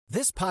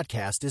This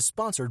podcast is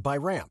sponsored by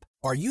Ramp.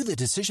 Are you the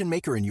decision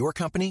maker in your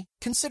company?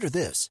 Consider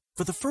this.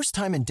 For the first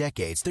time in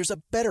decades, there's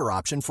a better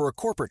option for a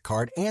corporate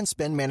card and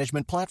spend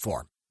management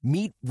platform.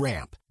 Meet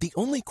Ramp, the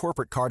only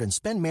corporate card and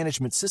spend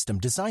management system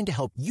designed to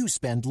help you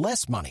spend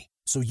less money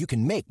so you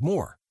can make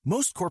more.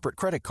 Most corporate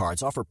credit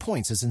cards offer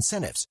points as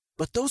incentives,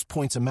 but those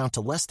points amount to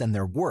less than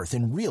their worth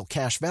in real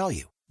cash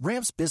value.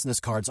 Ramp's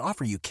business cards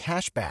offer you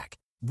cash back,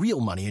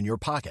 real money in your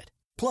pocket.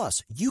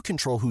 Plus, you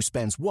control who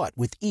spends what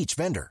with each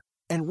vendor.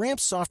 And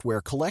Ramp's software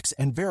collects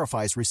and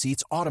verifies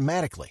receipts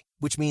automatically,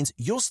 which means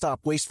you'll stop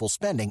wasteful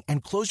spending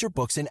and close your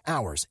books in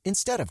hours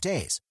instead of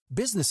days.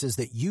 Businesses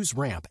that use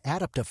Ramp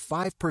add up to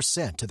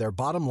 5% to their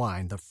bottom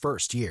line the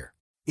first year.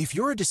 If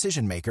you're a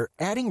decision maker,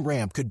 adding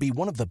Ramp could be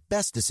one of the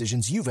best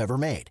decisions you've ever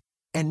made.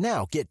 And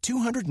now get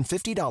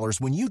 $250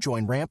 when you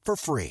join Ramp for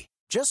free.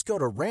 Just go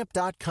to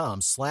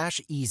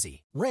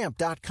ramp.com/easy.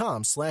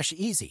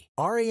 Ramp.com/easy.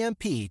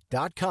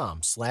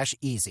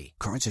 RAMP.com/easy.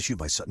 Cards issued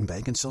by Sutton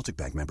Bank and Celtic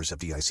Bank, members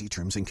FDIC.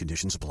 Terms and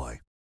conditions apply.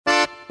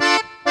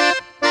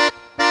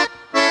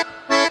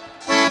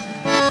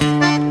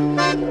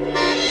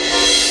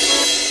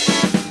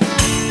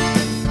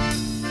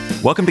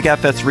 Welcome to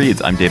GabFest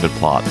Reads. I'm David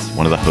Plotz,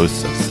 one of the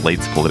hosts of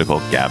Slate's political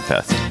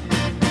GabFest.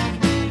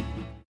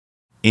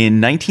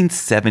 In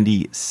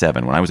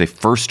 1977, when I was a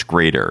first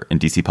grader in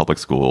D.C. public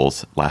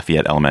schools,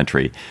 Lafayette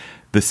Elementary,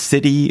 the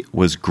city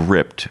was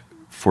gripped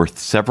for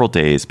several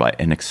days by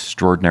an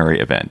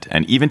extraordinary event.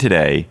 And even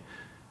today,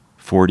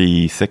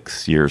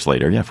 46 years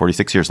later,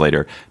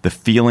 the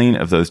feeling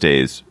of those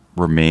days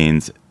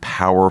remains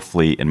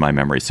powerfully in my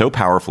memory. So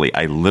powerfully,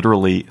 I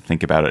literally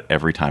think about it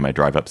every time I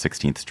drive up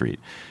 16th Street.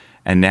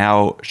 And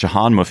now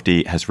Shahan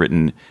Mufti has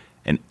written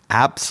an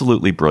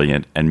absolutely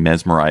brilliant and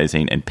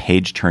mesmerizing and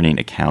page-turning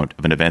account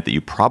of an event that you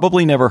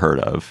probably never heard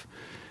of,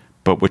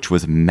 but which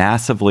was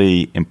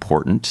massively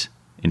important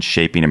in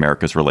shaping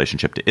America's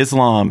relationship to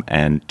Islam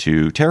and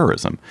to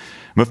terrorism.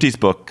 Mufti's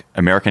book,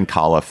 American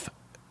Caliph,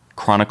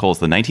 chronicles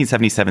the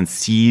 1977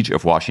 siege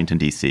of Washington,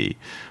 D.C.,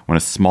 when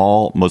a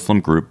small Muslim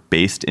group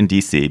based in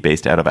D.C.,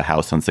 based out of a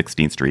house on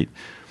 16th Street,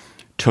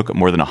 took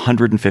more than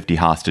 150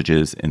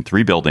 hostages in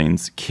 3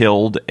 buildings,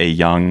 killed a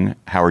young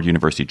Howard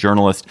University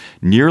journalist,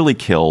 nearly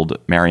killed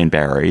Marion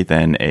Barry,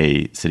 then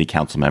a city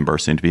council member,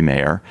 soon to be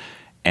mayor,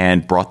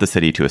 and brought the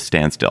city to a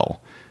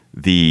standstill.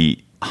 The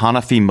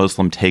Hanafi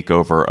Muslim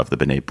takeover of the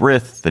B'nai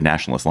B'rith, the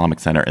National Islamic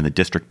Center, and the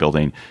district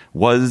building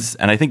was,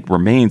 and I think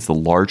remains, the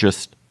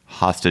largest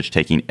hostage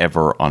taking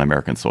ever on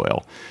American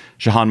soil.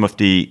 Shahan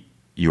Mufti,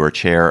 you are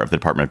chair of the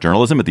Department of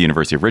Journalism at the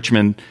University of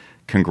Richmond.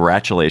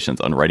 Congratulations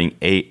on writing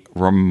a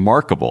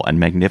remarkable and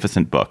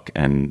magnificent book,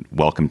 and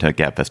welcome to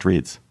GabFest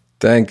Reads.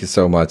 Thank you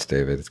so much,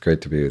 David. It's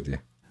great to be with you.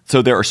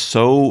 So there are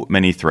so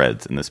many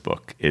threads in this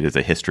book. It is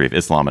a history of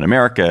Islam in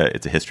America.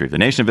 It's a history of the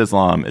Nation of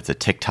Islam. It's a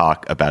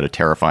TikTok about a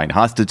terrifying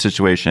hostage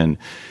situation.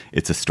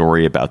 It's a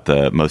story about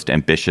the most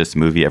ambitious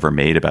movie ever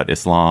made about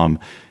Islam.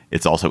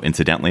 It's also,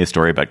 incidentally, a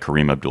story about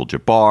Kareem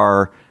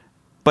Abdul-Jabbar.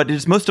 But it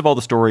is most of all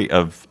the story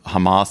of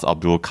Hamas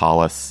Abdul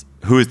Khalis,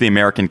 who is the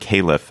American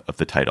caliph of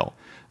the title.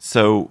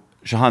 So,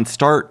 Shahan,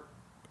 start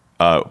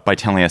by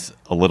telling us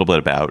a little bit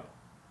about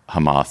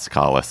Hamas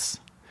Khalis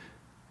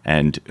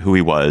and who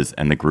he was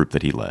and the group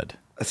that he led.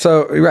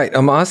 So, right,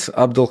 Hamas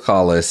Abdul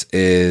Khalis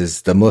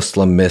is the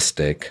Muslim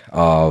mystic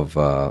of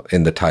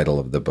in the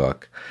title of the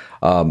book.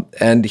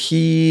 And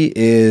he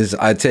is,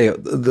 I'd say,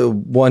 the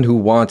one who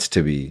wants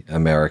to be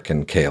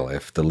American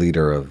caliph, the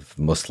leader of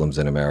Muslims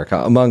in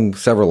America, among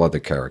several other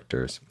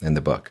characters in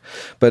the book.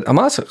 But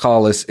Hamas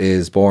Khalis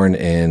is born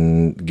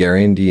in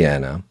Gary,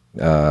 Indiana.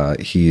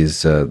 He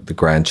is the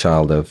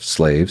grandchild of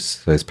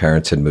slaves. His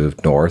parents had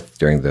moved north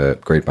during the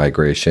Great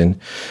Migration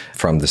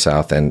from the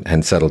South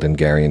and settled in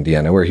Gary,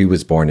 Indiana, where he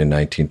was born in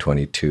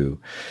 1922.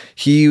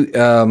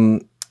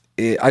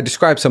 I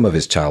describe some of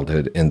his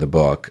childhood in the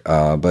book,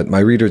 but my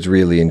readers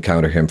really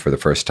encounter him for the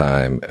first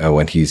time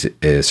when he's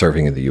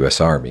serving in the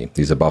U.S. Army.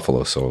 He's a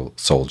Buffalo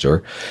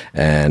soldier,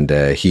 and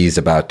he's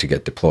about to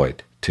get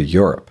deployed to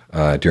Europe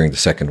during the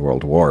Second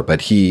World War.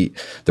 But the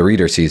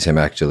reader sees him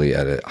actually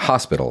at a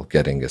hospital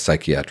getting a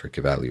psychiatric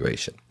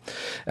evaluation.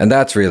 And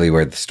that's really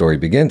where the story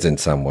begins in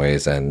some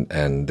ways.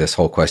 And this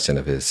whole question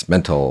of his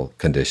mental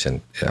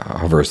condition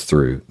hovers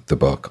through the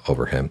book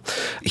over him.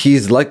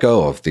 He's let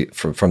go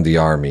from the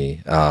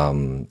army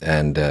and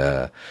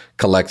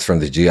collects from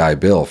the GI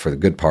Bill for the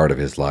good part of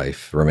his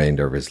life,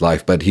 remainder of his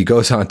life. But he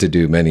goes on to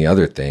do many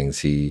other things.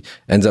 He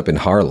ends up in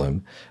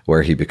Harlem,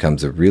 where he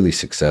becomes a really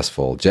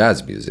successful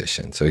jazz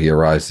musician. So he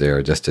arrives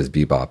there just as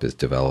bebop is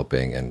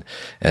developing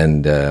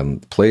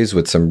and plays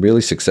with some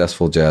really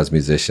successful jazz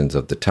musicians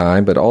of the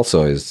time, but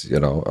also is,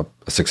 a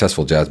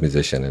successful jazz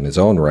musician in his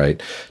own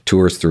right,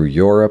 tours through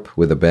Europe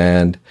with a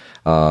band,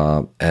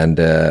 and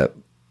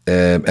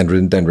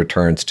then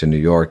returns to New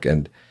York.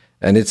 And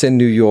it's in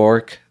New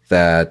York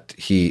that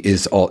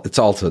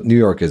New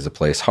York is the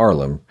place,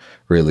 Harlem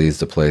really is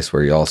the place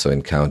where he also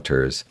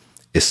encounters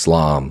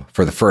Islam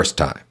for the first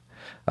time.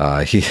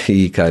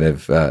 He kind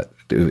of,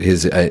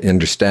 his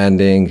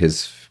understanding,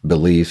 his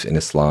belief in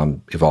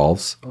Islam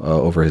evolves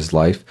over his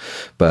life.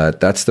 But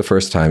that's the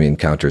first time he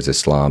encounters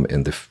Islam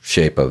in the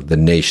shape of the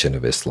Nation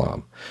of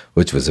Islam,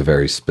 which was a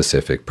very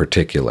specific,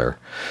 particular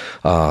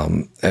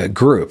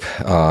group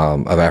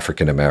of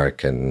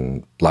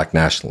African-American black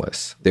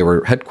nationalists. They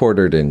were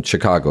headquartered in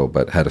Chicago,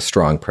 but had a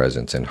strong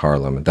presence in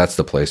Harlem. And that's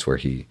the place where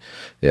he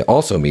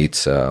also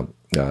meets a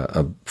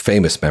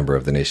famous member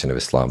of the Nation of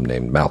Islam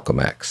named Malcolm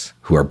X,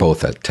 who are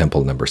both at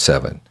Temple No.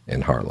 7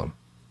 in Harlem.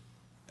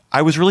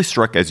 I was really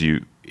struck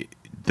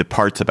the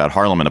parts about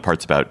Harlem and the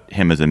parts about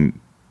him as a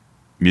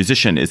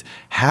musician is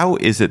how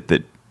is it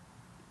that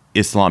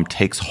Islam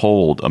takes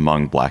hold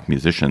among black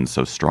musicians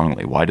so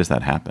strongly? Why does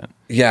that happen?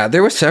 Yeah,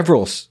 there were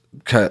several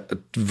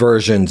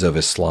versions of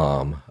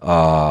Islam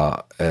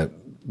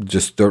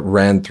just that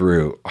ran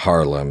through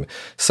Harlem.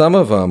 Some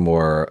of them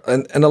were,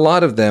 and a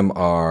lot of them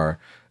are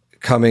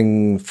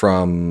coming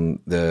from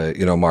the,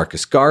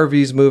 Marcus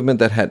Garvey's movement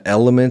that had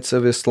elements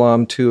of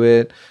Islam to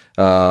it.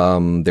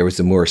 There was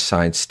the Moorish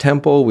Science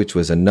Temple, which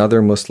was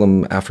another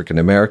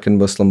African-American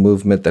Muslim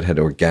movement that had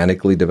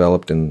organically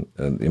developed in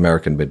the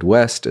American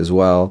Midwest as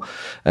well.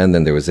 And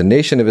then there was the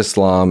Nation of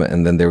Islam,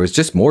 and then there was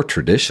just more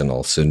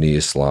traditional Sunni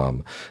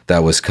Islam that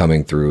was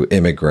coming through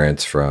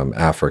immigrants from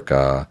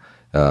Africa,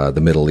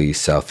 the Middle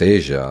East, South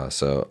Asia.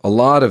 So a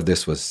lot of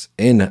this was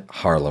in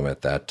Harlem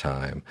at that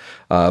time.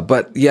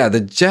 But yeah,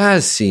 the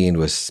jazz scene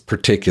was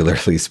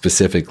particularly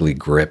specifically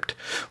gripped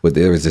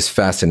there was this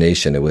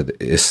fascination with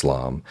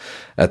Islam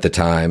at the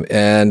time.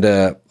 And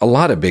a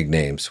lot of big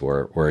names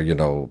were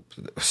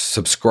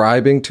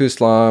subscribing to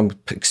Islam,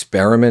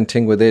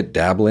 experimenting with it,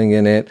 dabbling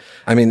in it.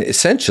 I mean,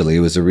 essentially, it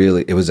was a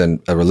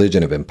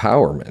religion of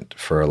empowerment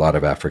for a lot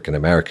of African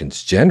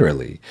Americans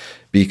generally,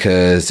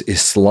 because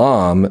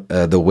Islam,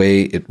 the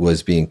way it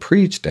was being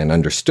preached and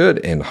understood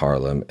in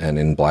Harlem and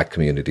in black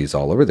communities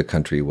all over the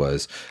country,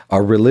 was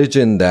a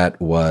religion that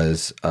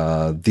was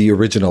the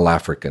original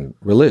African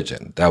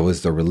religion. That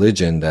was the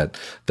religion that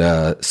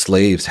the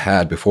slaves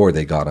had before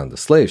they got on the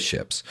slave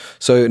ships.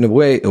 So in a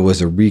way, it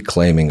was a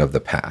reclaiming of the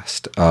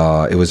past.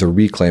 It was a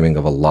reclaiming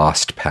of a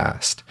lost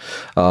past.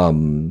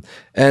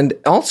 And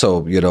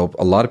also,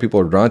 a lot of people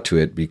are drawn to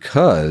it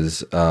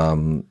because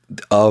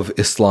of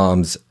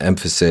Islam's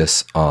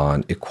emphasis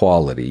on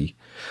equality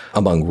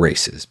among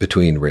races,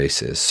 between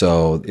races.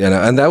 So,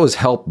 and that was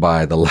helped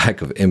by the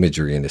lack of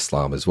imagery in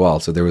Islam as well.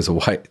 So there was a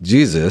white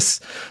Jesus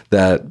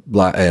that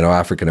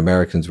African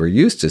Americans were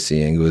used to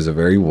seeing. It was a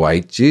very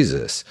white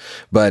Jesus.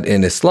 But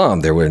in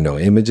Islam, there were no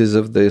images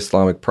of the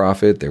Islamic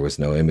prophet. There was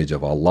no image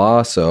of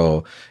Allah.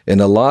 So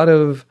in a lot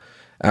of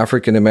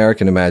African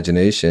American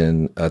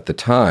imagination at the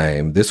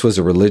time, this was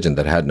a religion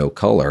that had no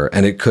color,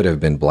 and it could have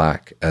been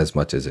black as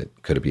much as it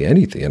could be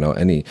anything,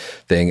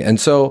 anything. And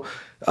so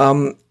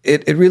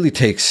it really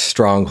takes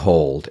strong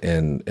hold.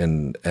 And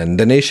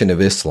the Nation of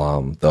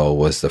Islam, though,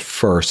 was the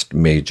first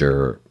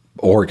major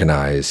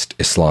organized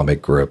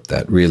Islamic group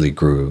that really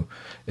grew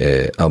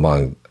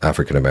among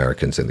African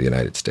Americans in the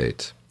United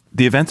States.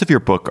 The events of your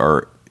book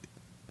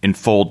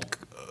unfold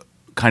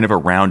kind of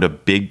around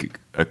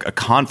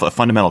a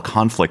fundamental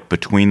conflict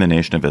between the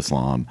Nation of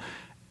Islam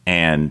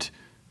and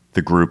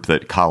the group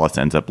that Khallas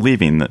ends up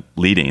leading, the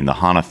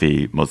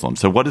Hanafi Muslims.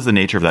 So what is the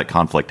nature of that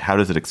conflict? How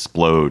does it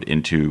explode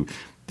into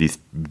these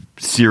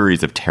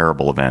series of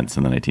terrible events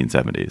in the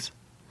 1970s?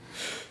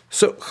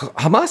 So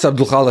Hamas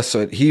Abdul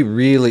Khallas,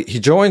 he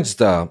joins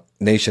the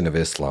Nation of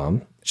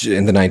Islam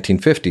in the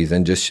 1950s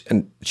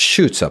and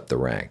shoots up the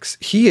ranks.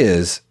 He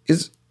is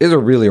a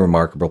really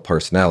remarkable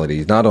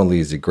personality. Not only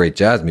is he a great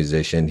jazz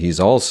musician, he's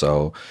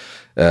also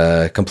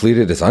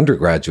completed his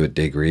undergraduate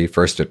degree,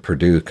 first at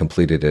Purdue,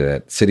 completed it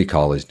at City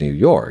College, New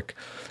York.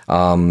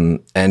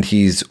 And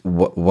he's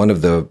one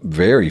of the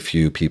very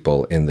few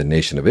people in the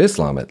Nation of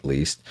Islam, at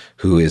least,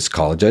 who is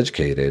college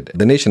educated.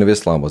 The Nation of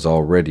Islam was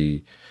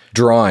already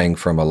drawing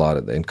from a lot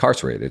of the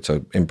incarcerated.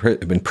 So in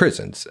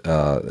prisons,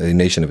 the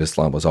Nation of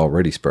Islam was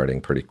already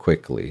spreading pretty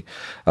quickly.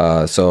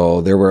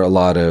 So there were a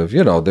lot of,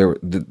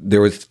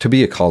 there was to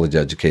be a college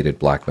educated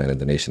black man in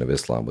the Nation of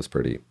Islam was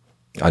pretty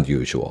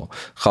unusual.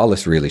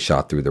 Khallas really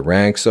shot through the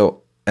ranks.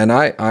 So, and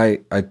I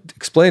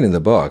explain in the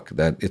book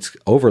that it's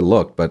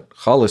overlooked, but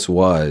Khallas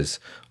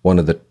was one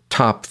of the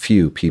top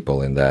few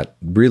people in that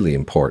really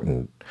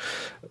important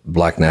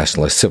black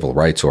nationalist civil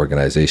rights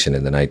organization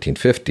in the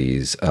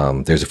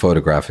 1950s. There's a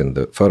photograph in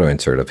the photo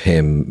insert of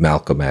him,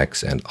 Malcolm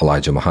X, and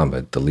Elijah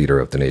Muhammad, the leader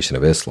of the Nation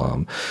of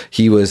Islam.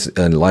 He was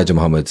Elijah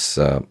Muhammad's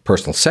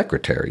personal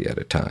secretary at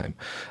a time,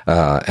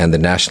 and the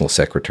national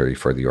secretary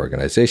for the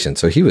organization.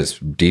 So he was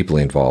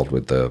deeply involved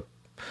with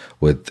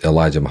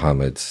Elijah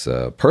Muhammad's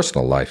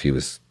personal life. He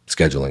was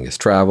scheduling his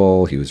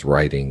travel. He was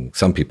writing,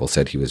 some people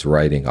said he was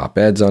writing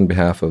op-eds on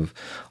behalf of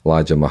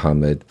Elijah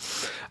Muhammad.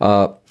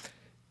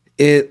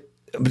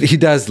 But he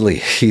does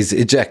leave. He's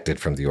ejected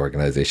from the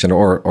organization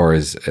or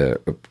is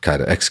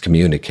kind of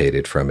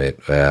excommunicated from it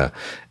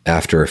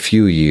after a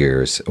few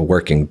years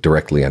working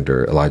directly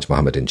under Elijah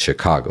Muhammad in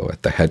Chicago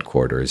at the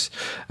headquarters.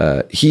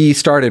 He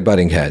started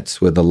butting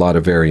heads with a lot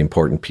of very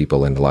important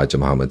people in Elijah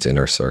Muhammad's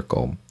inner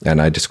circle. And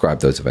I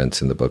describe those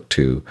events in the book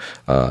too,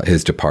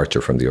 his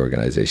departure from the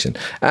organization.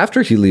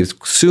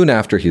 Soon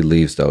after he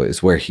leaves, though,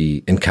 is where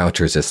he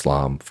encounters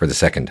Islam for the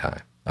second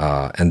time.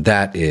 And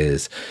that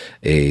is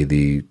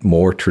the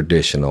more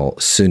traditional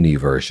Sunni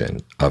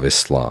version of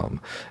Islam,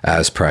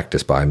 as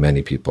practiced by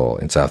many people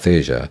in South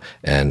Asia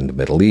and the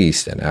Middle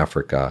East and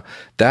Africa.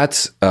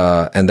 That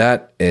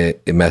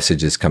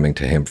message is coming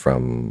to him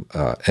from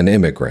an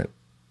immigrant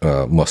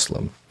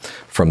Muslim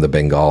from the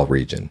Bengal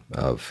region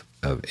of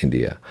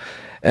India.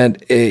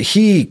 And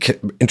he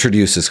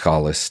introduces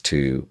Khalis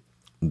to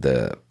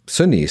the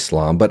Sunni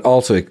Islam, but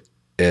also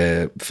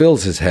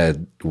fills his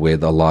head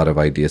with a lot of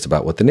ideas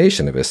about what the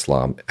Nation of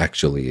Islam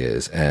actually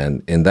is.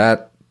 And in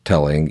that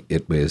telling,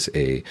 it was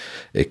a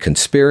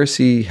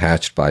conspiracy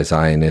hatched by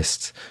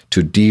Zionists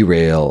to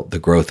derail the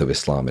growth of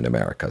Islam in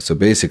America. So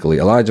basically,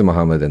 Elijah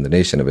Muhammad and the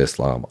Nation of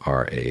Islam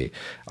are a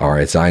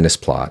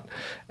Zionist plot,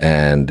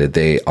 and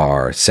they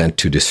are sent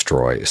to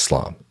destroy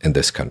Islam in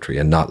this country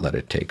and not let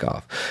it take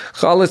off.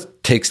 Khalis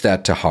takes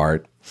that to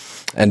heart.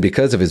 And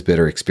because of his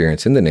bitter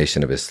experience in the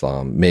Nation of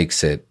Islam,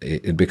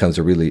 it becomes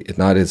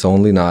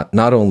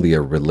not only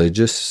a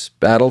religious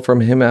battle for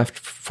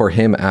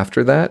him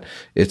after that,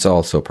 it's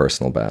also a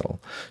personal battle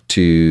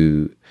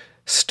to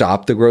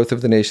stop the growth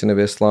of the Nation of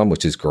Islam,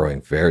 which is growing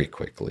very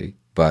quickly.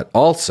 But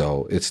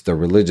also, it's the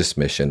religious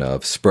mission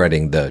of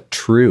spreading the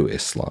true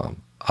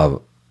Islam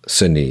of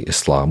Sunni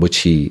Islam, which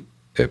he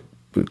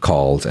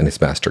calls, and his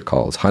master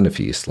calls,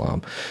 Hanafi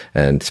Islam,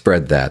 and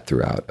spread that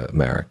throughout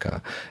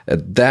America.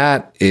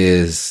 That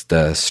is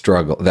the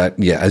struggle.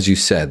 As you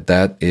said,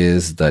 that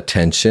is the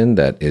tension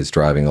that is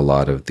driving a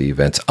lot of the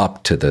events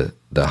up to the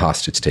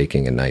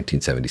hostage-taking in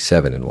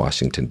 1977 in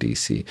Washington,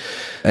 D.C.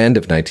 End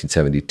of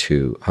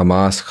 1972,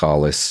 Hamas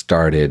Khalis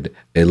started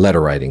a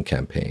letter-writing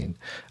campaign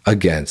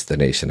against the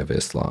Nation of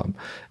Islam,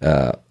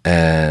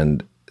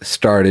 and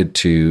started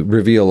to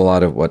reveal a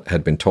lot of what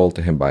had been told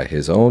to him by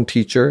his own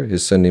teacher,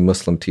 his Sunni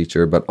Muslim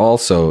teacher, but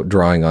also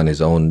drawing on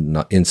his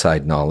own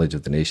inside knowledge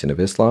of the Nation of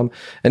Islam.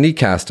 And he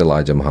cast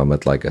Elijah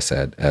Muhammad, like I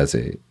said, as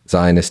a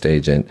Zionist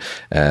agent,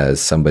 as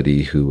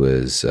somebody who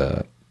was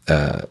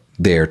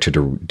there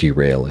to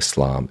derail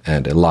Islam,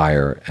 and a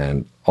liar,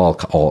 and all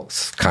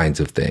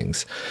kinds of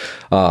things.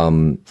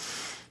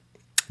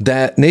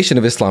 That Nation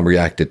of Islam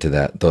reacted to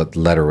the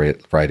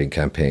letter-writing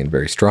campaign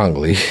very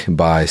strongly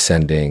by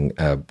sending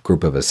a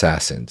group of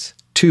assassins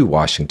to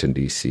Washington,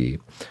 D.C.,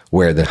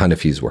 where the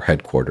Hanafis were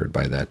headquartered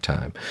by that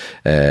time.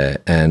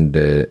 And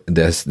the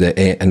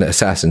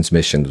assassins'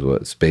 mission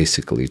was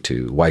basically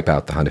to wipe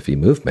out the Hanafi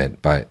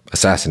movement by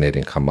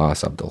assassinating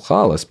Hamas Abdul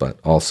Khalis, but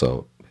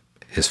also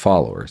his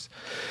followers.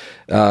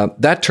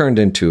 That turned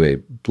into a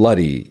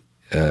bloody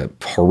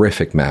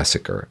horrific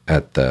massacre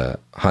at the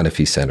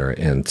Hanafi Center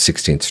in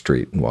 16th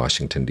Street in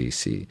Washington,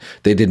 D.C.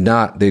 They did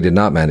not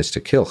manage to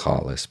kill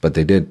Khalis, but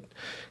they did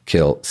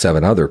kill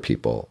 7 other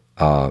people,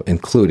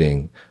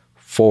 including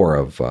 4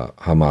 of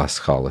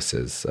Hamas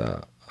Khalis's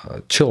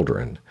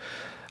children.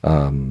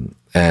 And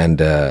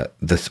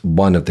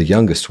one of the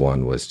youngest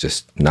one was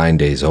just 9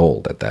 days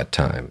old at that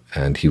time,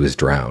 and he was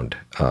drowned.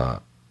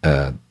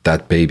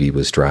 That baby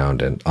was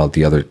drowned, and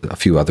a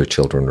few other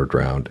children were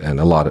drowned, and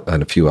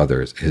a few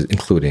others,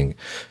 including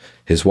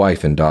his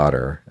wife and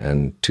daughter,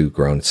 and 2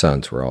 grown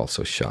sons were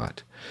also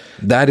shot.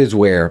 That is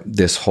where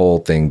this whole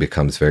thing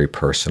becomes very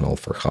personal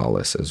for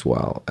Khalis as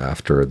well.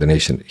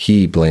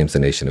 He blames the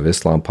Nation of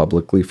Islam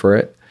publicly for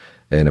it,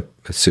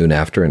 soon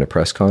after in a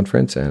press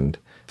conference, and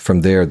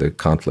from there the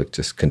conflict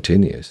just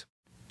continues.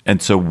 And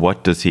so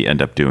what does he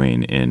end up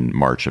doing in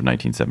March of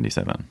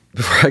 1977?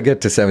 Before I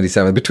get to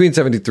 77, between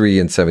 73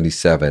 and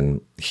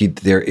 77,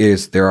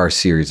 there are a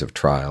series of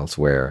trials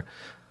where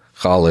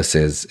Khalis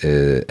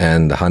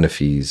and the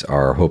Hanafis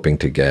are hoping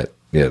to get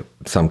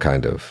some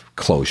kind of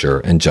closure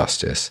and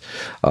justice.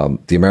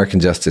 The American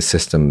justice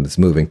system is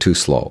moving too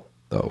slow,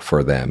 though,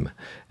 for them.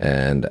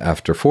 And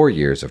after 4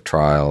 years of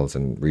trials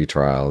and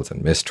retrials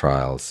and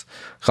mistrials,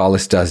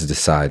 Khalis does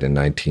decide in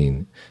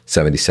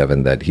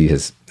 1977 that he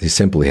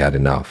simply had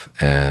enough,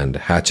 and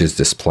hatches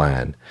this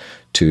plan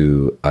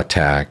to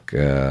attack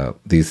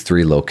these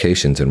 3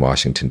 locations in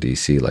Washington,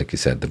 D.C., like you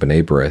said, the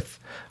B'nai B'rith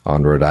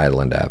on Rhode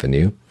Island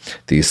Avenue,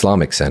 the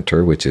Islamic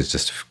Center, which is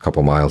just a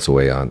couple miles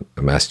away on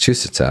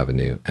Massachusetts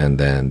Avenue, and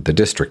then the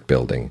District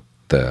Building,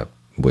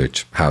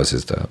 which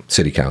houses the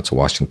City Council,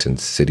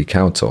 Washington's City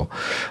Council.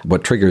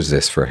 What triggers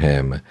this for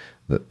him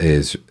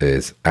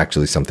is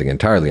actually something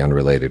entirely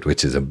unrelated,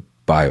 which is a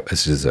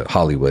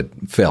Hollywood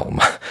film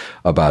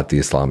about the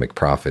Islamic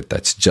Prophet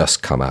that's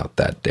just come out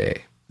that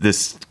day.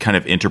 This kind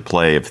of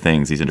interplay of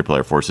things, these interplay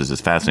of forces, is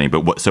fascinating.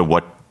 But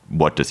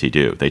what does he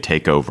do? They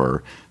take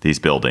over these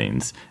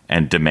buildings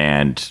and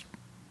demands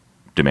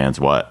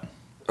what?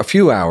 A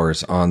few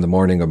hours on the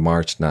morning of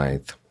March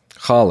 9th,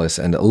 Khalis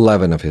and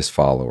 11 of his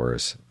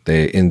followers,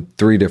 they, in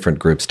 3 different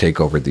groups, take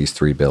over these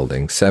 3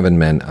 buildings. 7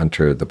 men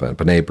enter the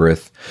B'nai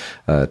B'rith,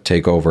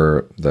 take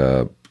over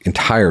the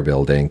entire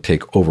building,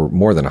 take over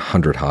more than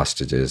 100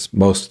 hostages,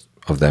 most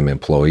of them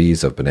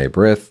employees of B'nai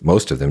B'rith,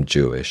 most of them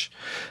Jewish.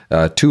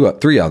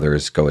 3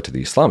 others go to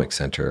the Islamic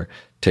Center,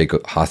 take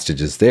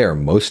hostages there.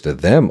 Most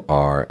of them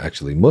are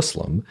actually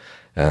Muslim,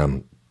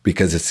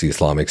 because it's the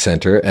Islamic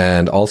Center,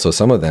 and also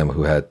some of them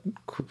who had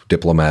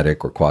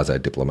diplomatic or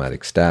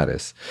quasi-diplomatic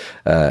status.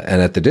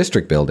 And at the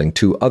district building,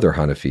 2 other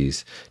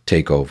Hanafis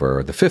take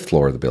over the 5th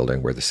floor of the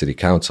building where the city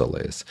council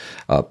is.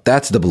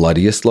 That's the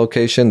bloodiest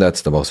location.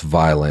 That's the most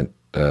violent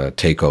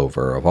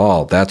takeover of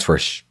all. That's where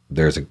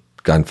there's a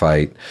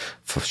gunfight.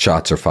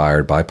 Shots are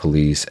fired by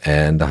police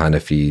and the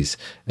Hanafis.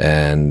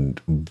 And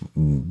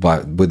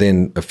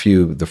within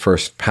the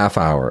first half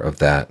hour of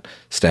that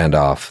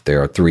standoff,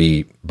 there are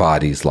 3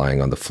 bodies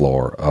lying on the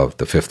floor of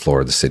the 5th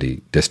floor of the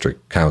city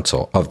district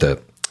council, of the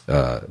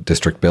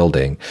district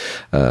building.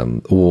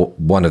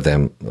 One of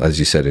them, as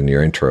you said in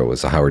your intro,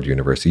 was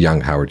a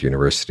young Howard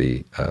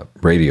University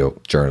radio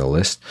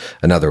journalist.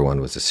 Another one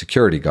was a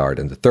security guard.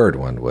 And the third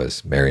one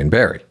was Marion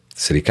Barry,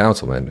 city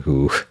councilman,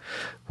 who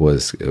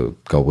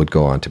would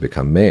go on to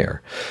become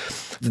mayor.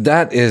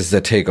 That is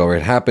the takeover.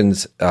 It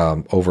happens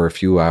over a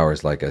few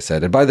hours, like I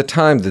said. And by the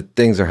time that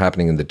things are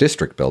happening in the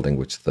district building,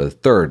 which is the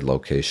 3rd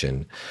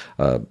location,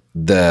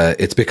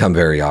 it's become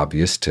very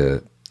obvious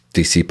to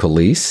DC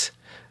police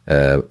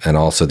and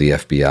also the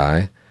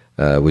FBI,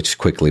 which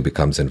quickly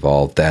becomes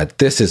involved, that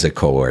this is a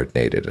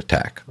coordinated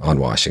attack on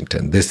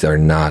Washington. These are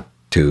not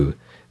 2-3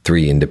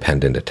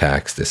 independent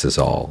attacks. This is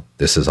all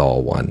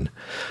one.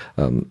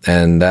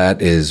 And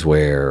that is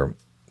where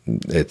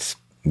it's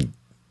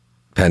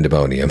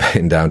pandemonium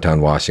in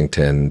downtown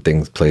Washington.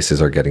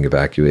 Places are getting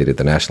evacuated.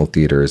 The National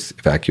Theater is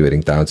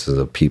evacuating thousands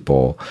of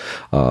people.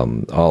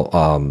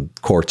 All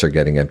courts are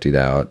getting emptied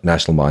out.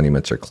 National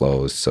monuments are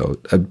closed. So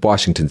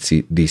Washington,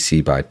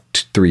 D.C. by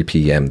 3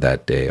 p.m.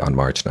 that day on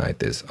March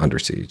 9th is under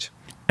siege.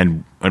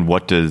 And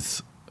what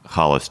does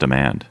Khalis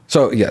demand?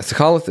 So yes,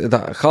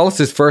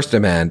 Khalis's first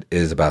demand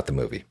is about the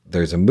movie.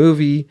 There's a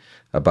movie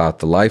about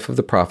the life of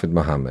the Prophet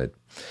Muhammad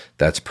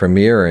that's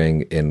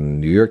premiering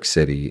in New York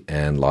City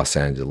and Los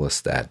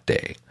Angeles that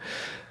day.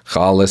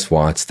 Khalis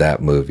wants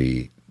that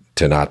movie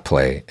to not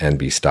play and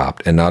be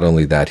stopped. And not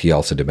only that, he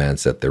also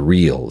demands that the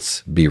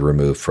reels be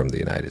removed from the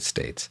United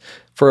States.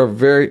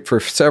 For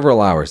several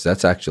hours,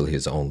 that's actually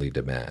his only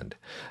demand.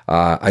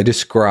 I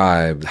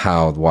described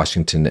how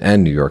Washington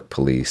and New York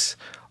police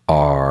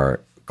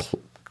are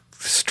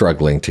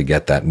struggling to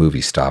get that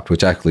movie stopped,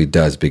 which actually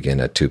does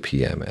begin at 2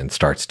 p.m. and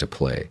starts to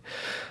play.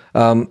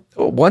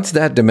 Once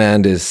that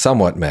demand is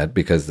somewhat met,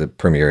 because the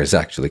premiere is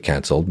actually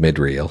canceled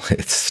mid-reel,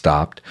 it's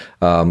stopped,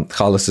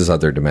 Khalis's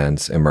other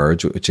demands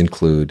emerge, which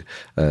include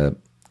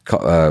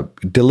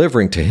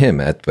delivering to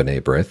him at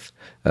B'nai B'rith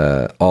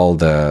all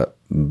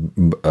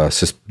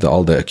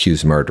the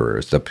accused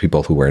murderers, the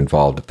people who were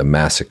involved at the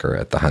massacre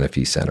at the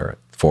Hanafi Center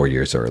 4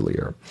 years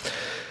earlier.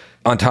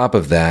 On top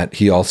of that,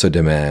 he also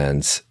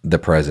demands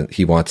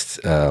he wants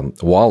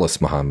Wallace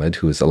Muhammad,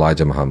 who is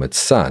Elijah Muhammad's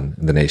son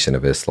in the Nation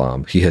of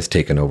Islam. He has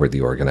taken over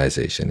the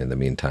organization in the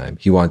meantime.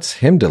 He wants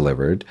him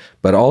delivered,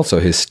 but also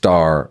his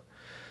star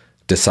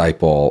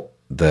disciple,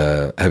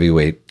 the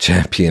heavyweight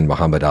champion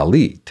Muhammad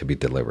Ali, to be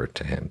delivered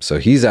to him. So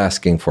he's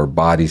asking for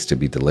bodies to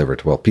be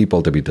delivered,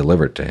 people to be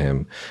delivered to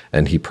him,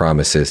 and he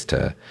promises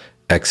to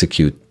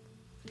execute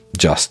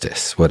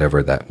justice,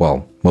 whatever that,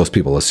 most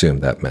people assume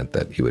that meant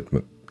that he would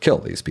kill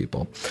these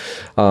people.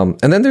 And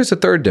then there's a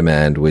third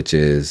demand, which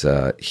is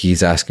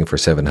he's asking for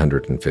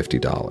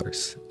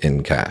 $750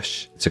 in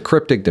cash. It's a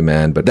cryptic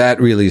demand, but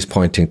that really is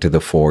pointing to the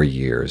 4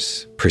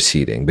 years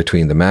preceding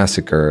between the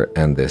massacre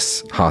and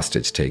this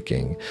hostage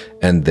taking,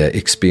 and the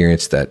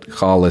experience that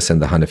Khalis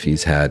and the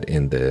Hanafis had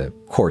in the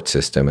court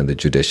system and the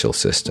judicial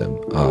system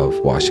of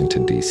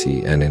Washington,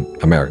 D.C., and in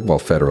America,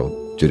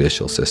 federal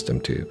judicial system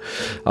too.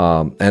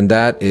 And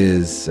that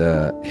is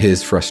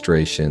his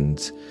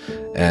frustrations.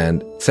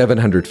 And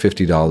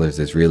 $750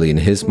 is really, in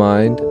his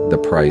mind, the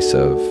price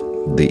of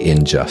the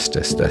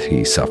injustice that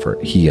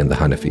he and the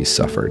Hanafis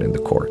suffered in the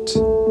courts.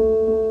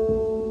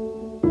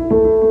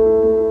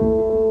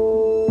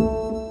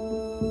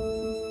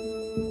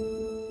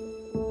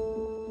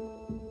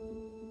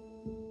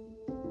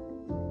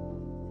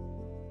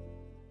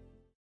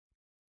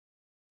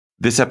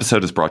 This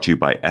episode is brought to you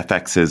by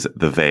FX's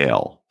The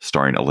Veil,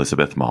 starring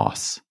Elizabeth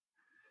Moss.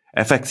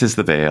 FX's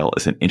The Veil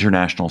is an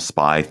international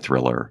spy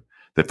thriller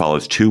that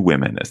follows 2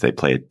 women as they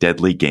play a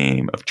deadly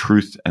game of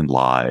truth and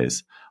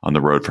lies on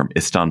the road from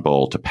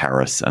Istanbul to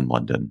Paris and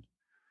London.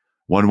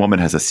 One woman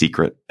has a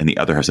secret, and the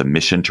other has a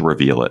mission to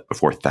reveal it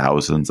before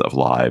thousands of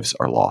lives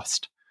are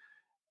lost.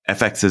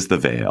 FX's The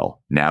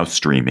Veil, now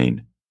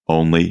streaming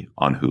only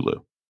on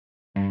Hulu.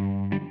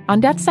 On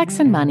Death, Sex,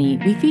 and Money,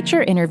 we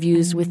feature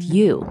interviews with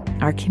you,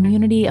 our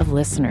community of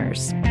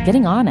listeners,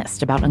 getting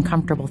honest about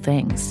uncomfortable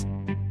things.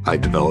 I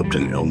developed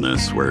an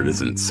illness where it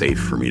isn't safe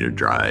for me to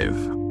drive.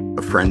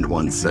 A friend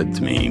once said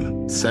to me,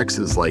 "Sex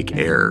is like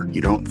air.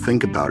 You don't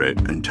think about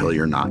it until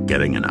you're not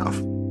getting enough."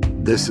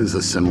 This is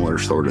a similar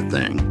sort of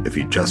thing if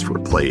you just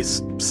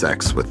replace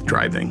sex with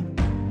driving.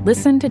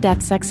 Listen to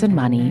Death, Sex, and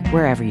Money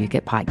wherever you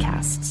get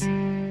podcasts.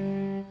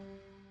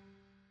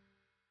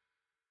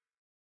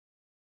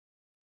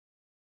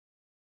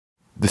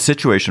 The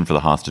situation for the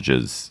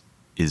hostages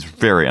is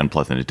very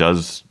unpleasant. It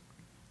does,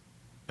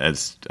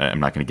 as I'm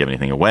not going to give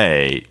anything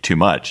away too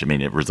much. I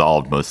mean, it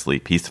resolved mostly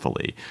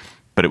peacefully,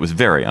 but it was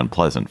very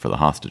unpleasant for the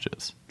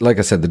hostages. Like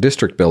I said, the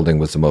district building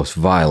was the most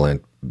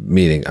violent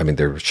meeting. I mean,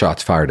 there were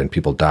shots fired and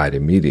people died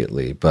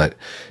immediately, but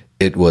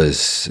it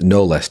was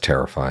no less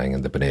terrifying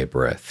in the B'nai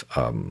B'rith.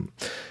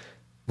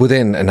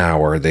 Within an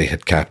hour, they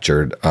had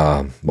captured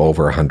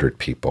over 100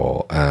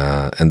 people,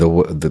 and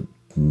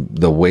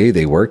the way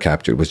they were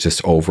captured was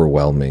just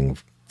overwhelming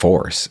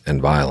force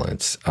and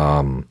violence.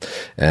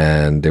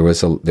 And there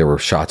were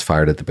shots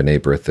fired at the B'nai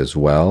B'rith as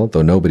well,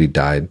 though nobody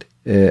died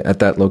at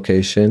that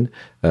location.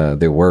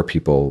 There were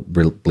people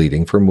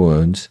bleeding from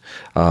wounds.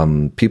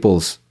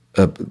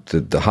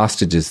 The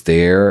hostages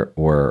there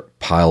were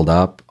piled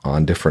up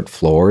on different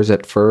floors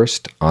at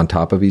first, on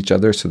top of each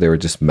other. So they were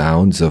just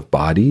mounds of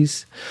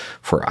bodies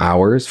for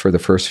hours, for the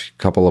first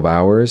couple of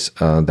hours,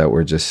 that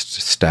were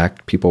just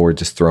stacked. People were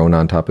just thrown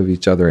on top of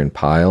each other in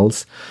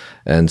piles.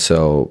 And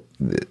so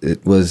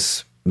it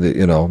was,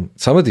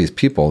 some of these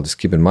people, just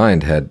keep in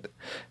mind, had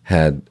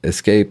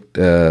escaped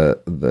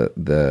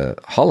the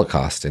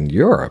Holocaust in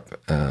Europe.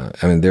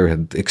 They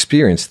had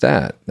experienced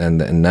that.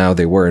 And now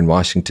they were in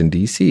Washington,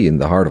 D.C., in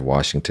the heart of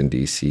Washington,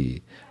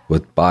 D.C.,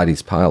 with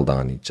bodies piled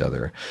on each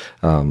other.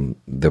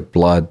 The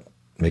blood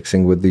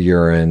mixing with the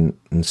urine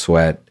and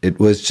sweat. It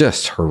was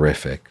just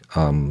horrific.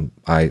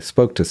 I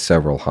spoke to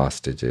several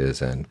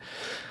hostages, and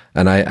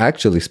I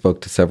actually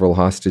spoke to several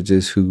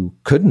hostages who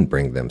couldn't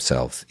bring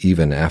themselves,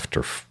 even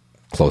after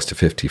close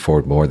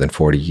to more than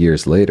 40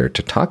 years later,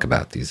 to talk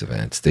about these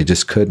events. They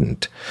just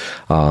couldn't.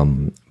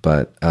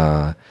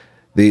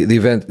 The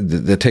event,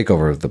 the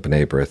takeover of the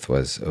B'nai B'rith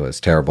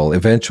was terrible.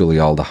 Eventually,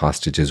 all the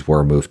hostages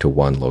were moved to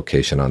one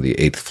location on the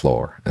 8th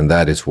floor, and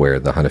that is where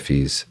the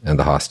Hanafis and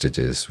the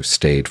hostages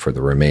stayed for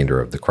the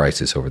remainder of the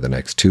crisis over the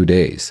next 2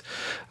 days.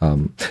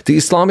 The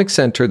Islamic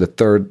Center,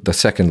 the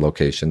second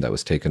location that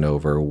was taken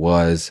over,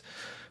 was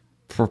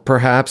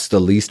perhaps the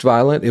least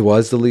violent. It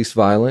was the least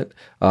violent,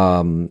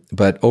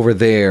 but over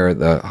there,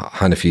 the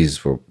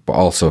Hanafis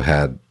also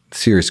had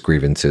serious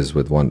grievances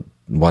with one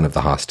of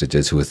the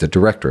hostages, who was the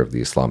director of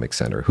the Islamic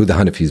Center, who the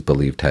Hanafis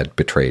believed had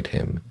betrayed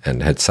him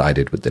and had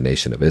sided with the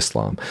Nation of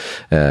Islam.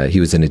 He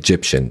was an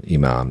Egyptian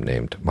imam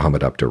named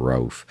Muhammad Abdur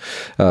Rauf.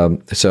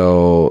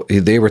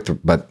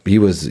 But he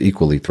was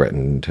equally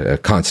threatened,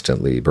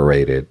 constantly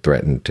berated,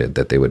 threatened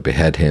that they would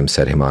behead him,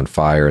 set him on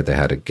fire. They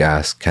had a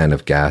can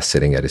of gas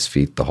sitting at his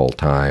feet the whole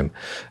time.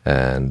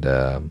 And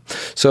all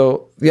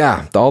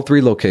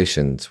three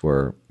locations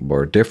were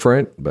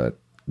different, but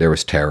there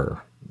was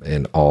terror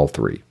in all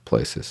three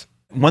places.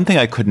 One thing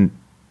I couldn't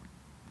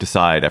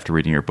decide after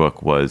reading your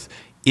book was,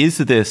 is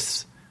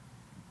this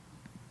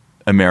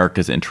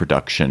America's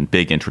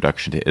big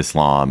introduction to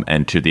Islam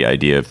and to the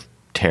idea of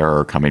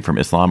terror coming from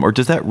Islam, or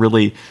does that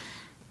really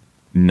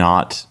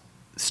not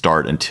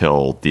start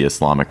until the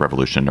Islamic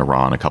Revolution in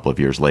Iran a couple of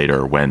years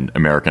later, when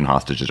American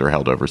hostages are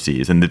held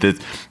overseas, and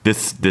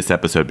this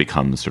episode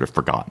becomes sort of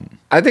forgotten?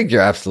 I think you're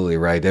absolutely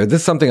right there.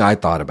 This is something I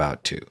thought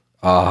about too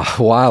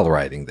while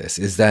writing this,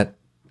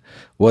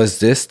 was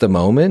this the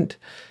moment?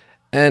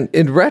 And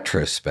in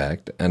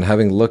retrospect, and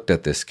having looked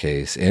at this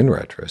case in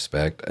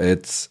retrospect, I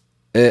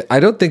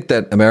don't think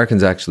that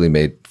Americans actually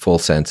made full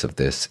sense of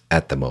this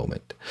at the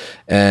moment.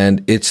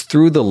 And it's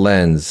through the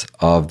lens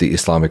of the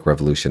Islamic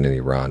Revolution in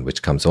Iran,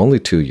 which comes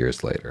only 2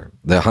 years later.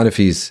 The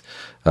Hanafis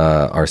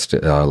are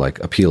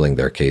appealing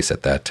their case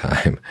at that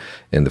time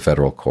in the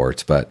federal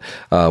courts, but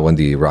when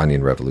the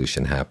Iranian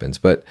Revolution happens.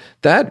 But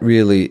that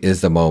really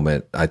is the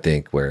moment, I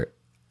think, where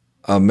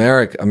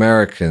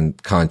American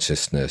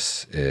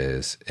consciousness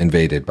is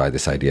invaded by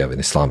this idea of an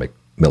Islamic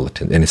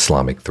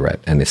threat,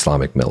 and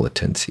Islamic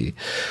militancy.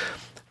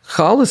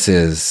 Khalis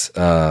is,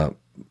 the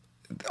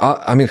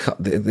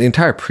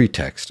entire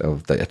pretext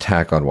of the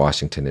attack on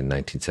Washington in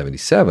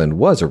 1977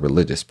 was a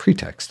religious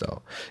pretext,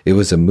 though. It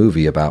was a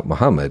movie about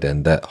Muhammad,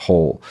 and that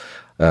whole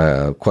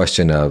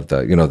question of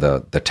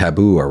the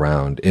taboo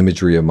around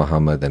imagery of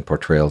Muhammad and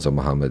portrayals of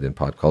Muhammad in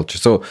pop culture.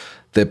 So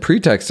the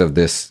pretext of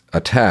this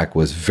attack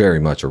was very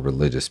much a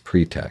religious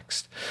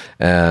pretext.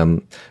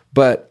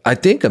 But I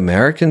think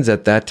Americans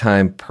at that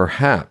time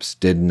perhaps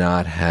did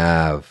not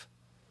have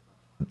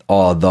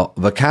all the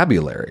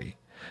vocabulary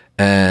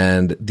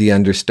and the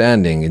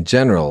understanding in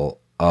general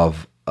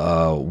of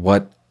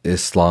what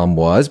Islam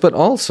was, but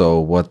also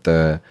what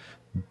the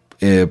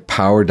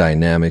power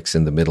dynamics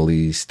in the Middle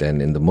East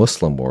and in the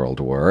Muslim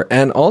world were,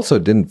 and also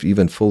didn't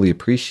even fully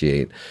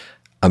appreciate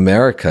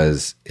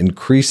America's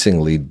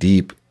increasingly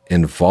deep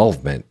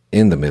involvement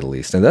in the Middle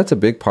East. And that's a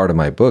big part of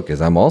my book,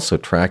 is I'm also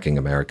tracking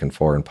American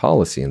foreign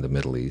policy in the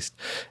Middle East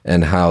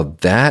and how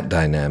that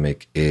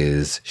dynamic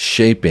is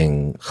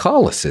shaping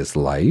Khalis's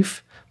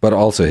life, but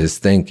also his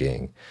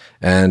thinking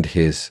and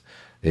his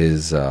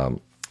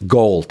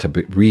goal to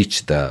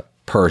reach the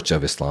perch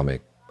of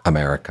Islamic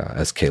America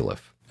as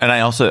caliph. And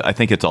I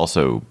think it's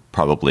also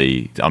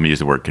probably, I'm going to use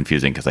the word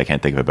confusing because I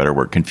can't think of a better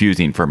word,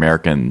 confusing for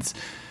Americans,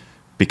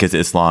 because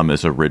Islam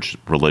is a rich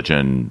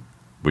religion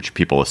which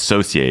people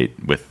associate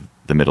with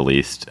the Middle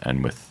East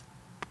and with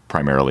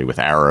primarily with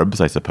Arabs,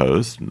 I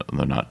suppose.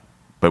 They're not,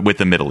 but with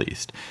the Middle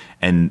East.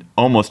 And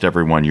almost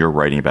everyone you're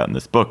writing about in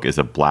this book is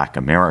a Black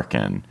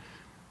American.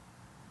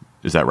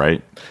 Is that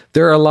right?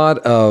 There are a lot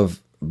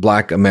of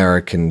Black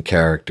American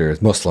characters,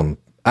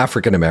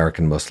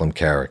 African-American Muslim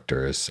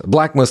characters.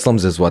 Black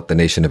Muslims is what the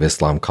Nation of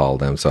Islam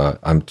called them. So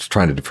I'm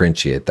trying to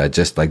differentiate that,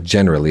 just like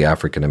generally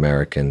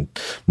African-American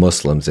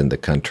Muslims in the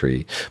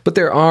country. But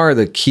there are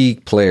the key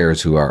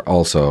players who are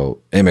also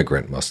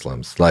immigrant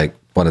Muslims, like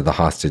one of the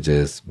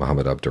hostages,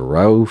 Muhammad Abdul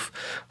Rauf.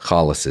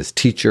 Khalis'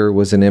 teacher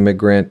was an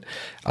immigrant.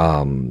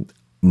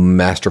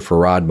 Master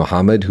Farad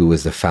Muhammad, who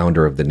was the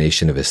founder of the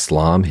Nation of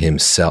Islam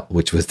himself,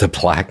 which was the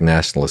Black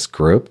nationalist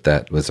group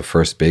that was the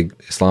first big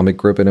Islamic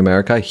group in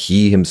America.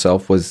 He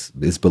himself is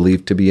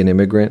believed to be an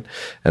immigrant.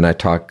 And I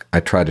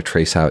try to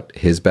trace out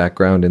his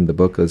background in the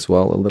book as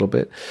well a little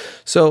bit.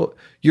 So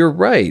you're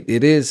right.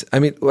 It is. I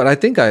mean, what I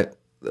think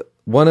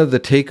one of the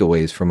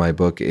takeaways from my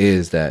book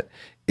is that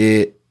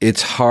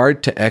it's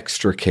hard to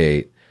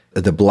extricate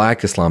the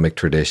Black Islamic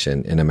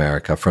tradition in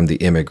America from the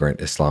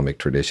immigrant Islamic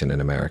tradition in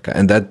America,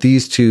 and that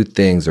these two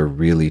things are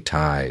really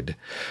tied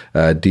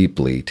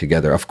deeply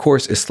together. Of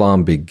course,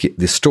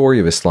 the story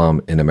of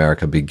Islam in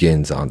America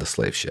begins on the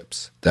slave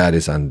ships. That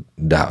is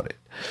undoubted.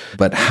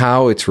 But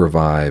how it's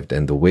revived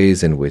and the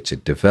ways in which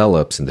it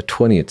develops in the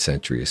 20th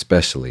century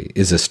especially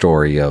is a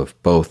story of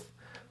both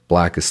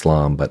Black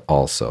Islam but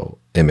also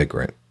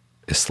immigrant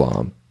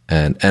Islam.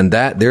 And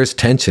that there's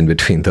tension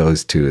between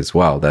those two as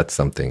well. That's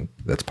something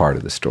that's part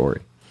of the story.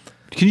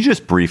 Can you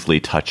just briefly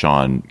touch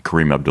on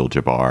Kareem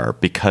Abdul-Jabbar?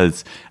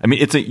 Because, I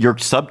mean, your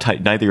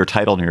subtitle, neither your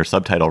title nor your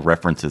subtitle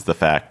references the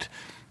fact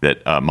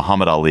that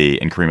Muhammad Ali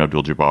and Kareem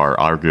Abdul-Jabbar,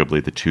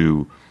 arguably the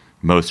two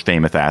most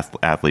famous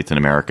athletes in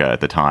America at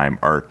the time,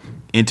 are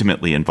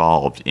intimately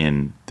involved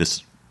in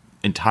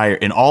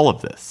in all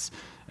of this,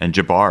 and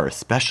Jabbar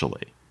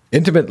especially.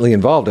 Intimately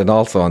involved and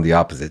also on the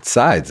opposite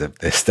sides of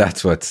this.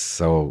 That's what's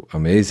so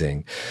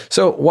amazing.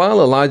 So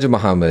while Elijah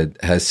Muhammad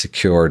has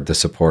secured the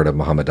support of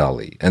Muhammad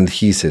Ali, and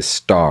he's his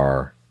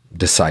star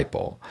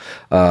disciple,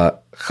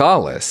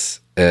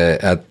 Khalis,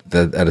 at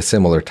a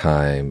similar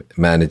time,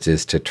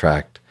 manages to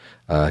attract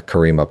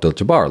Kareem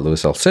Abdul-Jabbar,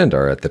 Louis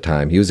Alcindor at the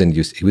time. He was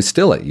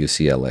still at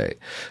UCLA.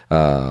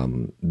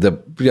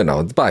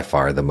 By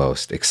far the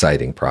most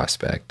exciting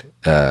prospect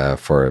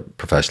for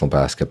professional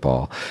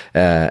basketball.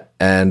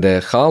 And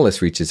Khalis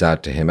reaches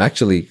out to him.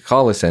 Actually,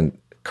 Khalis and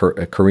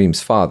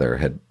Kareem's father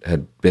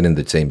had been in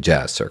the same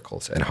jazz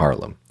circles in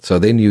Harlem. So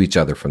they knew each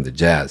other from the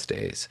jazz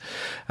days.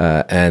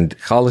 And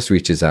Khalis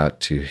reaches out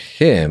to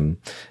him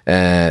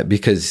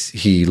because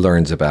he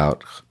learns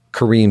about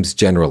Kareem's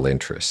general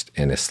interest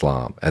in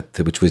Islam,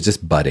 which was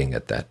just budding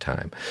at that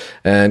time.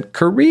 And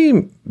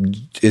Kareem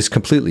is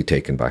completely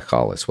taken by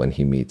Khalis when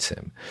he meets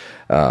him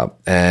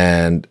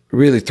and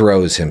really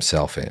throws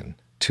himself in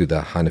to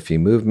the Hanafi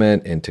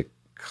movement, into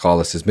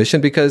Khalis'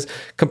 mission, because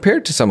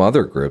compared to some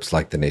other groups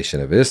like the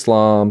Nation of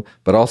Islam,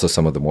 but also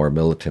some of the more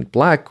militant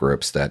Black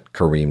groups that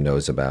Kareem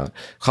knows about,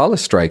 Khalis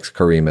strikes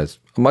Kareem as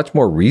a much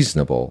more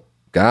reasonable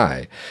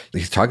guy.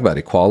 He's talking about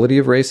equality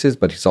of races,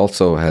 but he's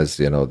also has,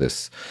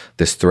 this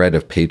thread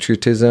of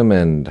patriotism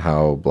and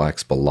how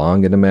Blacks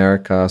belong in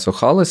America. So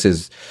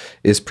Khalis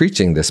is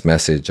preaching this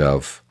message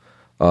of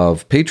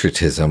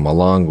patriotism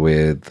along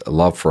with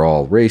love for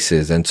all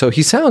races. And so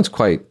he sounds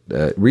quite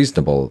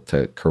reasonable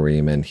to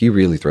Kareem, and he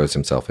really throws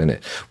himself in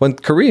it. When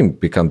Kareem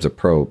becomes a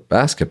pro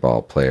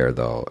basketball player,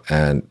 though,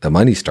 and the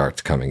money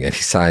starts coming in,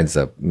 he signs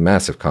a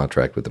massive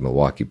contract with the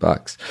Milwaukee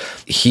Bucks.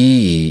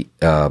 He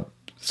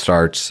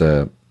starts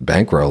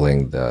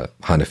bankrolling the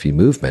Hanafi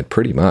movement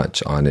pretty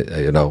much on it,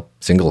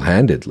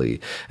 single-handedly.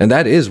 And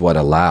that is what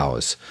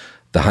allows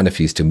the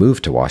Hanafis to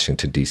move to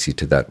Washington, D.C.,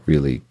 to that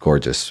really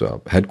gorgeous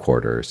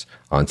headquarters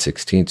on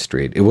 16th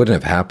Street. It wouldn't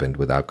have happened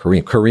without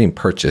Kareem. Kareem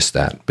purchased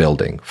that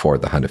building for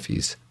the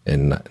Hanafis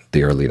in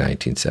the early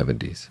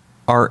 1970s.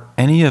 Are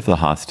any of the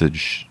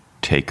hostage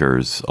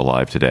takers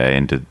alive today?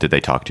 And did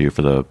they talk to you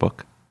for the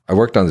book? I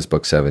worked on this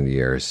book 7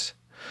 years.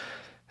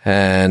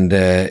 And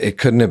it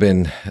couldn't have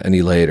been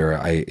any later.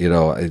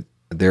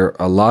 There are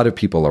a lot of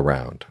people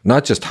around,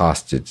 not just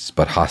hostages,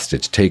 but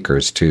hostage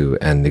takers too,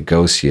 and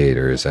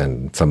negotiators,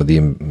 and some of the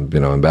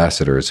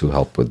ambassadors who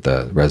helped with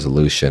the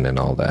resolution and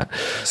all that.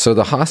 So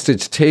the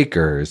hostage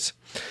takers.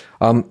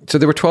 So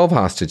there were 12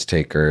 hostage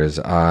takers,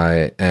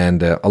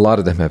 and a lot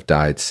of them have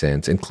died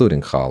since,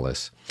 including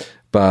Khalis.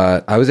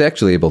 But I was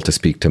actually able to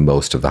speak to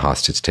most of the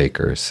hostage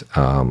takers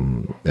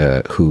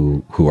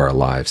who are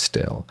alive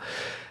still.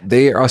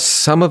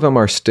 Some of them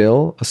are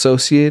still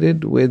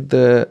associated with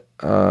the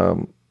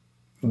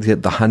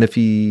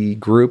Hanafi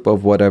group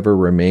of whatever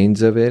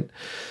remains of it.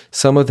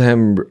 Some of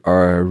them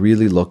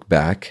really look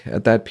back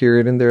at that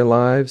period in their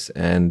lives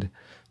and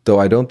though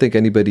I don't think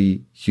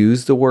anybody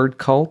used the word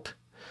cult,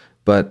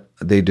 but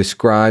they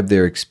describe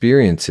their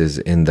experiences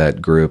in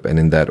that group and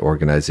in that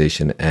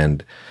organization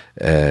and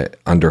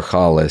under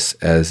Khalis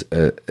as,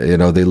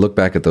 they look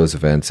back at those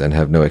events and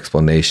have no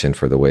explanation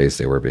for the ways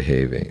they were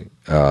behaving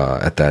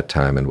at that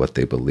time and what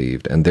they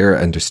believed. And their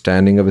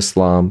understanding of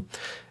Islam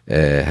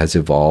has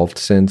evolved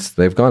since.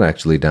 They've gone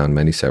actually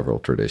down several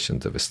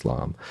traditions of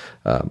Islam.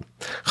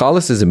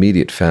 Khalis's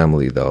immediate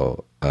family,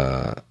 though,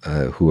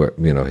 who are,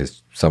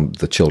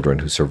 the children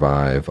who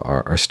survive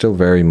are still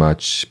very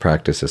much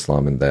practice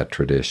Islam in that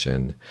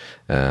tradition.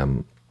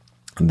 The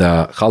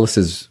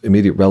Khalis's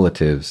immediate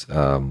relatives,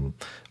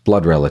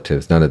 blood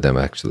relatives, none of them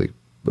actually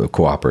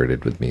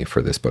cooperated with me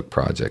for this book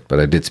project, but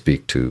I did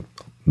speak to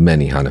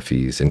many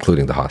Hanafis,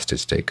 including the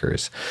hostage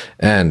takers,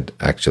 and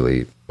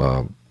actually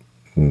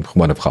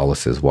one of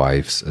Khalis's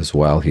wives as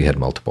well. He had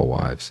multiple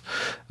wives.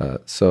 They're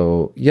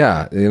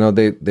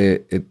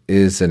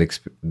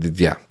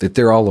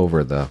all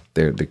over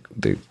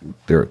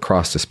they're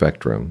across the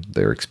spectrum,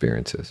 their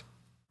experiences.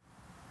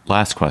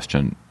 Last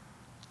question.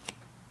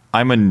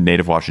 I'm a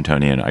native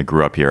Washingtonian. I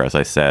grew up here, as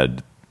I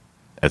said,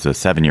 as a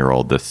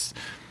 7-year-old.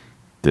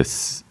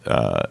 This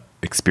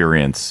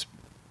experience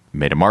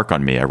made a mark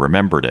on me. I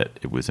remembered it.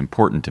 It was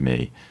important to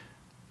me.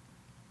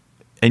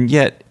 And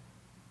yet,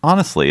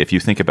 honestly, if you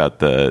think about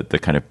the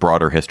kind of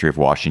broader history of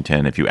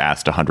Washington, if you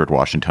asked 100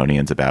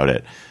 Washingtonians about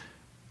it,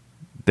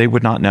 they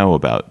would not know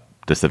about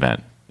this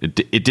event.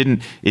 It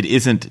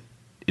isn't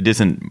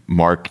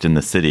marked in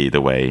the city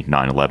the way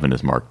 9/11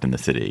 is marked in the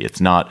city.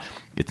 It's not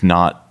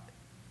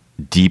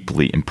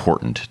deeply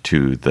important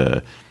to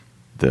the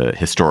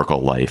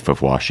historical life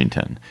of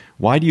Washington.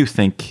 Why do you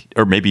think,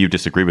 or maybe you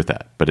disagree with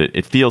that, but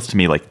it feels to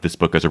me like this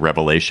book is a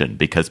revelation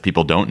because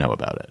people don't know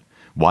about it.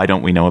 Why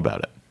don't we know about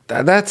it?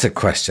 That's a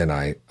question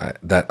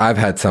that I've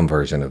had some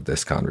version of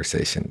this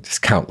conversation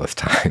just countless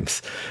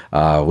times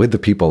with the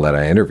people that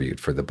I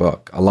interviewed for the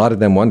book. A lot of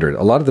them wondered.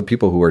 A lot of the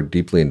people who are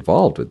deeply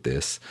involved with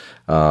this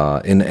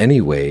in any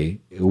way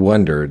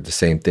wondered the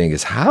same thing: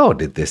 is how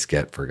did this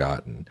get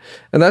forgotten?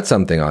 And that's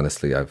something,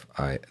 honestly,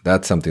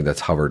 that's something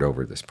that's hovered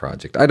over this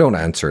project. I don't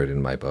answer it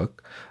in my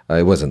book.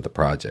 It wasn't the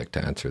project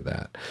to answer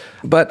that.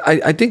 But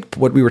I think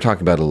what we were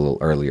talking about a little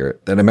earlier,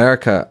 that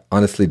America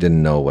honestly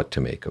didn't know what to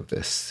make of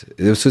this.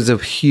 This was a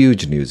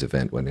huge news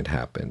event when it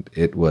happened.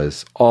 It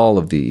was all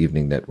of the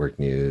evening network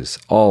news,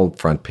 all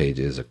front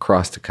pages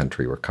across the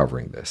country were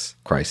covering this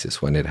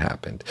crisis when it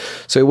happened.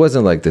 So it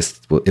wasn't like this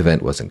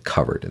event wasn't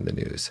covered in the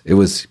news. It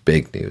was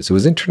big news. It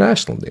was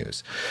international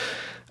news.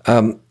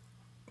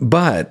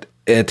 But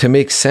to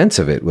make sense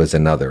of it was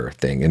another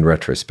thing in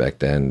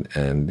retrospect, and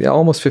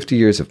almost 50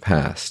 years have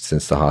passed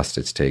since the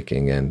hostage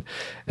taking,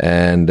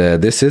 and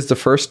this is the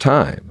first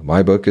time.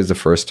 My book is the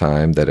first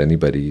time that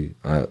anybody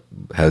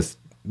has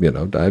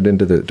dove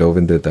into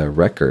the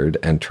record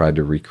and tried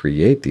to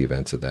recreate the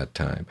events of that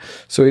time.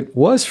 So it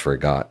was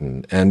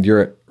forgotten, and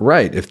you're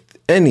right. If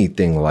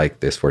anything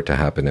like this were to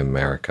happen in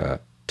America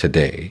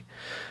today,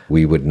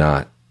 we would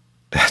not.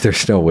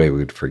 There's no way we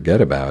would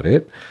forget about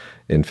it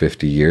in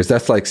 50 years.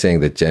 That's like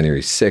saying that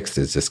January 6th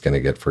is just going to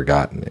get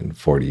forgotten in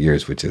 40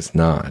 years, which is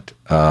not,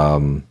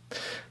 though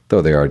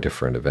they are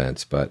different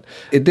events. But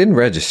it didn't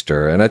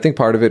register. And I think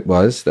part of it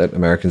was that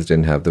Americans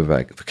didn't have the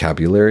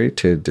vocabulary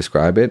to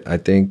describe it. I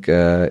think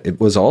it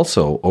was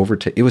also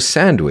it was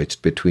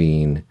sandwiched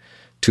between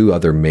two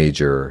other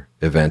major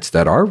events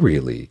that are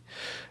really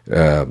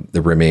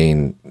that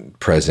remain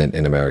present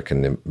in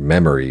American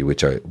memory,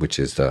 which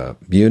is the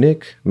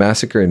Munich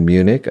massacre in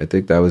Munich. I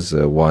think that was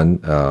one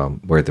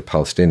where the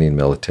Palestinian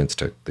militants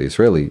took the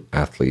Israeli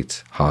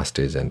athletes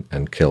hostage and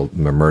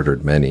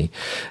murdered many,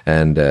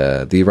 and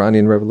the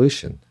Iranian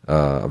Revolution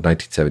of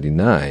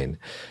 1979.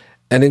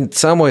 And in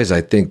some ways,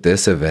 I think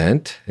this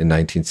event in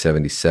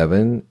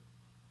 1977,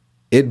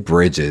 it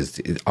bridges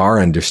our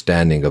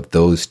understanding of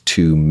those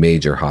two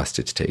major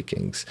hostage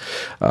takings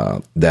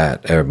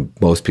that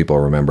most people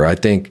remember. I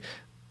think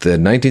the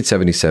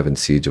 1977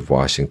 siege of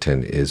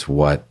Washington is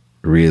what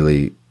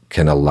really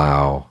can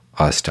allow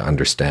us to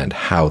understand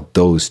how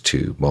those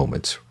two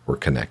moments were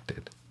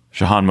connected.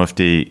 Shahan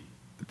Mufti,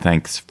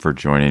 thanks for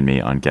joining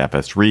me on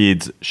Gabfest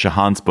Reads.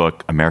 Shahan's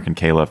book, American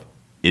Caliph,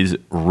 is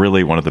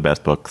really one of the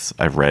best books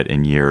I've read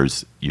in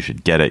years. You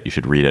should get it. You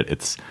should read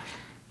it.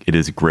 It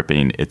is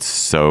gripping. It's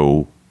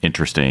so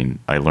interesting.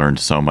 I learned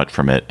so much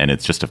from it, and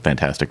it's just a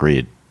fantastic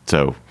read.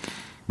 So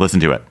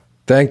listen to it.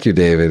 Thank you,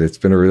 David. It's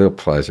been a real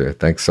pleasure.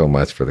 Thanks so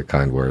much for the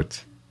kind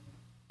words.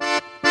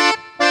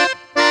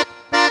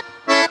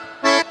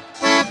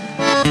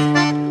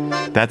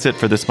 That's it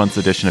for this month's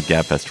edition of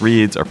Gabfest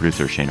Reads. Our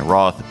producer, Shana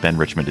Roth. Ben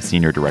Richmond is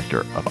Senior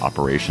Director of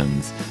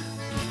Operations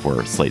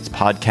for Slate's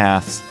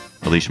podcasts.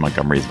 Alicia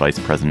Montgomery is Vice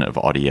President of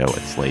Audio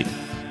at Slate.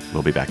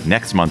 We'll be back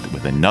next month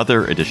with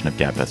another edition of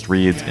Gabfest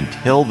Reads.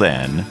 Until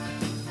then,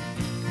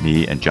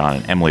 me and John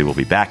and Emily will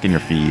be back in your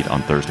feed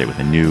on Thursday with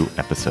a new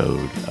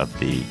episode of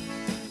the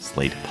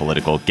Slate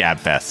Political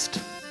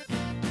Gabfest.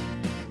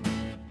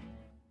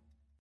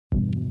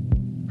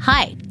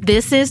 Hi,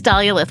 This is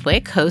Dahlia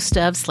Lithwick, host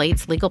of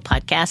Slate's legal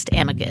podcast,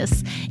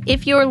 Amicus.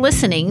 If you're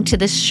listening to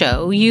this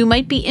show, you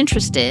might be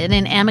interested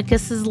in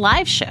Amicus's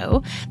live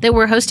show that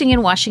we're hosting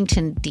in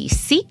Washington,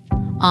 D.C.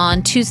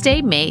 on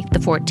Tuesday, May the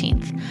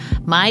 14th.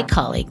 My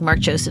colleague, Mark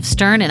Joseph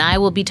Stern, and I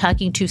will be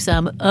talking to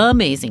some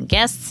amazing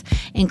guests,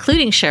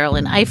 including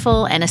Sherrilyn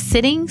Ifill and a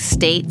sitting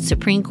state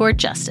Supreme Court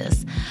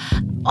justice,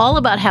 all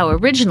about how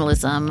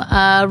originalism,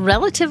 a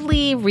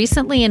relatively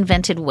recently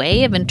invented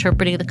way of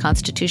interpreting the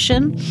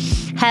Constitution,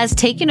 has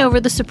taken over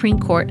the Supreme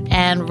Court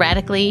and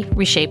radically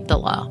reshaped the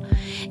law.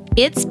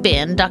 It's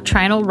been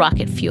doctrinal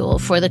rocket fuel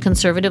for the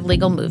conservative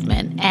legal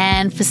movement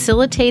and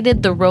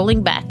facilitated the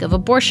rolling back of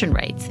abortion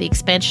rights, the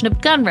expansion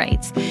of gun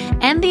rights,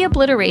 and the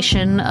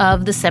obliteration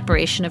of the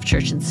separation of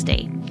church and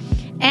state.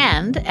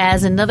 And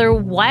as another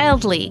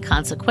wildly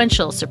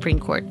consequential Supreme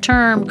Court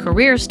term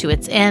careers to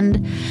its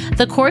end,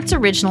 the court's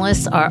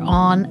originalists are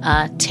on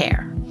a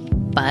tear.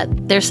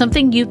 But there's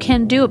something you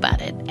can do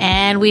about it,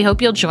 and we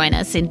hope you'll join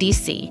us in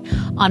D.C.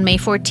 on May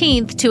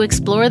 14th to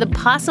explore the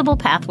possible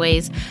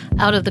pathways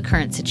out of the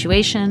current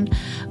situation.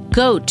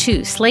 Go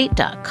to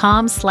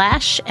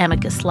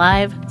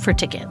slate.com/amicuslive for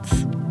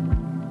tickets.